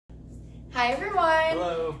Hi everyone!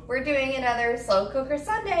 Hello! We're doing another slow cooker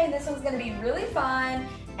Sunday, and this one's going to be really fun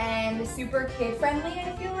and super kid friendly,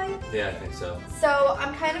 I feel like. Yeah, I think so. So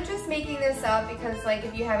I'm kind of just making this up because, like,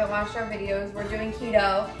 if you haven't watched our videos, we're doing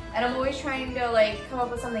keto, and I'm always trying to like come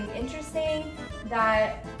up with something interesting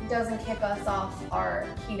that doesn't kick us off our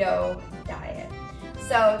keto diet.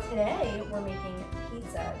 So today we're making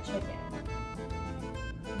pizza chicken.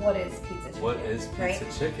 What is pizza chicken? What is pizza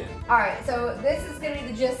right? chicken? Alright, so this is going to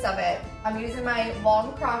be the gist of it. I'm using my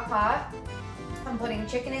long crock pot. I'm putting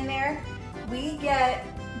chicken in there. We get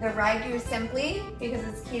the Ragu Simply because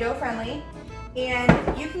it's keto friendly.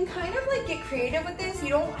 And you can kind of like get creative with this. You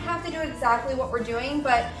don't have to do exactly what we're doing,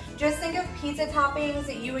 but just think of pizza toppings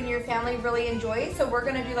that you and your family really enjoy. So we're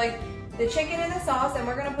going to do like the chicken in the sauce, and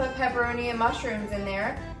we're going to put pepperoni and mushrooms in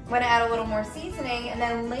there. I'm going to add a little more seasoning, and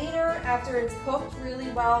then later, after it's cooked really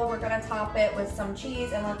well, we're going to top it with some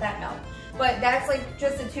cheese and let that melt. But that's like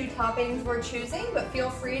just the two toppings we're choosing, but feel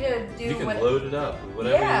free to do You can load it up with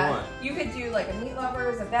whatever you want. You could do like a meat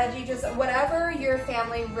lovers, a veggie, just whatever your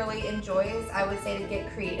family really enjoys. I would say to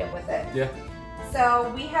get creative with it. Yeah.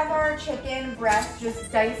 So we have our chicken breast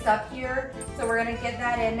just diced up here. So we're gonna get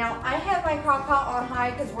that in. Now I have my crock pot on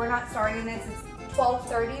high because we're not starting this. It's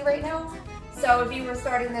 12:30 right now. So if you were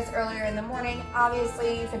starting this earlier in the morning,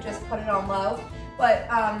 obviously you could just put it on low. But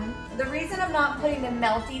the reason I'm not putting the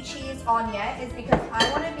melty cheese on yet is because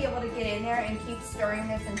I want to be able to get in there and keep stirring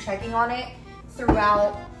this and checking on it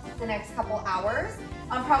throughout the next couple hours.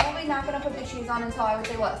 I'm probably not going to put the cheese on until I would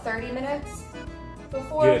say, what, 30 minutes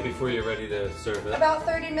before? Yeah, before you're ready to serve it. About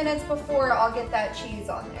 30 minutes before I'll get that cheese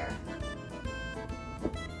on there.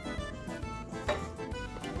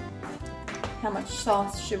 How much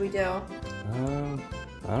sauce should we do? I don't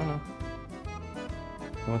know.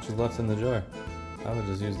 How much is left in the jar? I would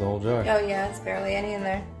just use the whole jar. Oh yeah, it's barely any in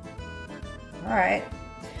there. Alright.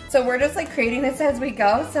 So we're just like creating this as we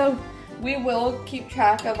go, so we will keep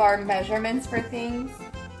track of our measurements for things.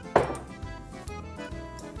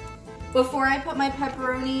 Before I put my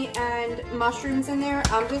pepperoni and mushrooms in there,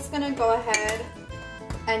 I'm just gonna go ahead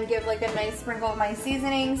and give like a nice sprinkle of my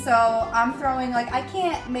seasoning. So I'm throwing, like, I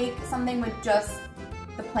can't make something with just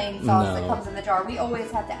the plain sauce that comes in the jar. We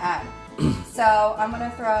always have to add. So I'm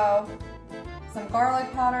gonna throw some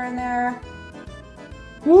garlic powder in there.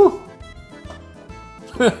 Woo!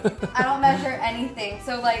 I don't measure anything,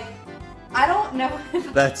 so like, I don't know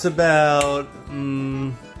if That's about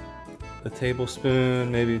a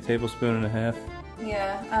tablespoon, maybe a tablespoon and a half.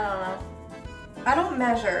 yeah, I don't know. I don't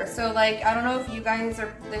measure, so like, I don't know if you guys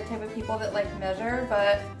are the type of people that like measure,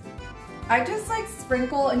 but I just like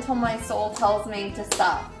sprinkle until my soul tells me to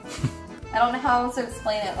stop. I don't know how else to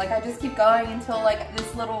explain it. Like, I just keep going until like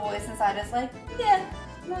this little voice inside is like, yeah,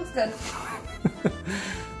 looks good.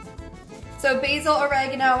 So basil,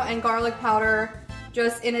 oregano, and garlic powder,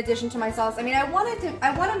 just in addition to my sauce. I mean, I want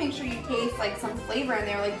to make sure you taste like some flavor in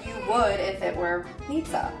there, like you would if it were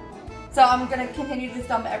pizza. So I'm gonna continue to just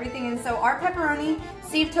dump everything in. So our pepperoni,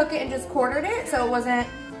 Steve took it and just quartered it, so it wasn't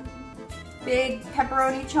big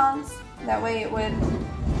pepperoni chunks. That way it would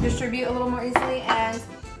distribute a little more easily. And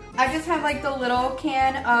I just have like the little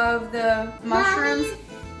can of the mushrooms.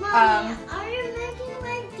 Mommy, are you making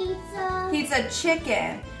like pizza? Pizza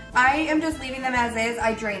chicken. I am just leaving them as is.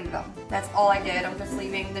 I drained them. That's all I did. I'm just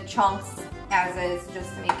leaving the chunks as is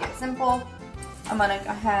just to make it simple. I'm gonna go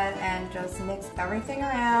ahead and just mix everything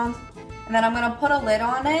around. And then I'm gonna put a lid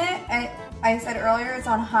on it. And I said earlier it's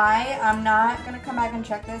on high. I'm not gonna come back and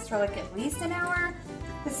check this for like at least an hour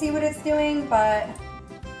to see what it's doing, but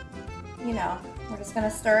you know, we're just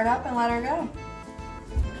gonna stir it up and let her go.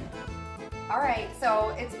 All right,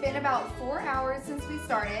 so it's been about 4 hours since we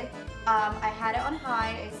started. I had it on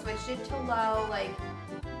high. I switched it to low like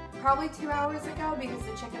probably 2 hours ago because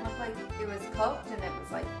the chicken looked like it was cooked and it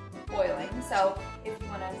was like boiling. So if you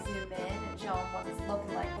want to zoom in and show them what it's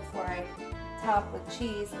looking like before I top with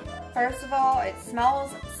cheese. First of all, it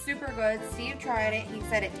smells super good. Steve tried it. He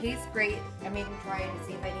said it tastes great. I made him try it to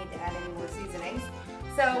see if I need to add any more seasonings.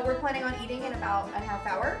 So we're planning on eating in about a half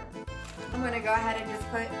hour. I'm going to go ahead and just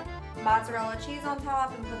put mozzarella cheese on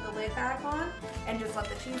top and put the lid back on and just let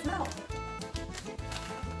the cheese melt.